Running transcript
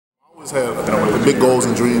had big goals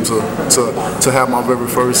and dreams to have my very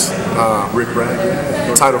first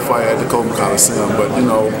title fight at the Coleman Coliseum. But you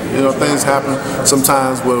know things happen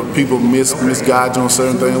sometimes where people misguide you on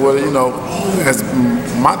certain things. Well, you know, as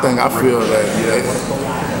my thing, I feel that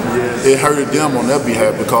it hurted them on their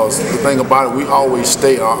behalf, because the thing about it, I always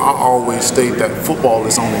state that football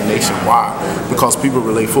is only nationwide, because people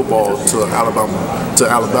relate football to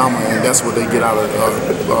Alabama, and that's what they get out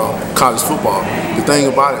of college football. The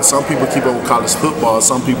thing about it, some people keep up with college football,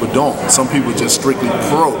 some people don't. Some people just strictly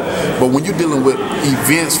pro. But when you're dealing with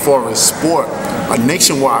events for a sport, a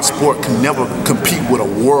nationwide sport can never compete with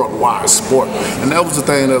a worldwide sport, and that was the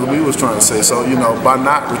thing that we was trying to say. So you know, by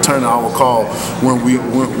not returning our call when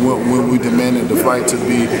we demanded the fight to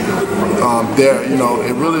be there, you know,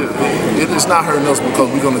 it's not hurting us, because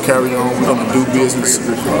we're going to carry on. We're going to do business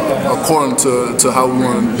according to how we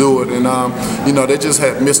want to do it. And you know, they just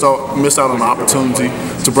had missed out on the opportunity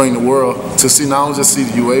to bring the world to see, not only just see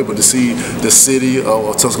the UA, but to see the city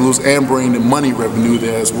of Tuscaloosa, and bring the money revenue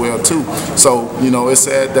there as well too. So you know, it's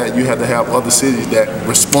sad that you have to have other cities that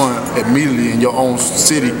respond immediately, in your own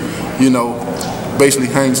city, you know, basically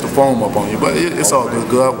hangs the phone up on you. But it's all good.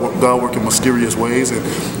 God works in mysterious ways, and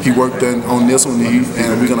He worked on this one,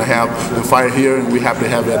 and we're gonna have the fight here, and we have to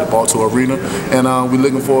have it at the Bartow Arena, and we're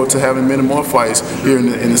looking forward to having many more fights here in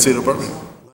the city of Birmingham.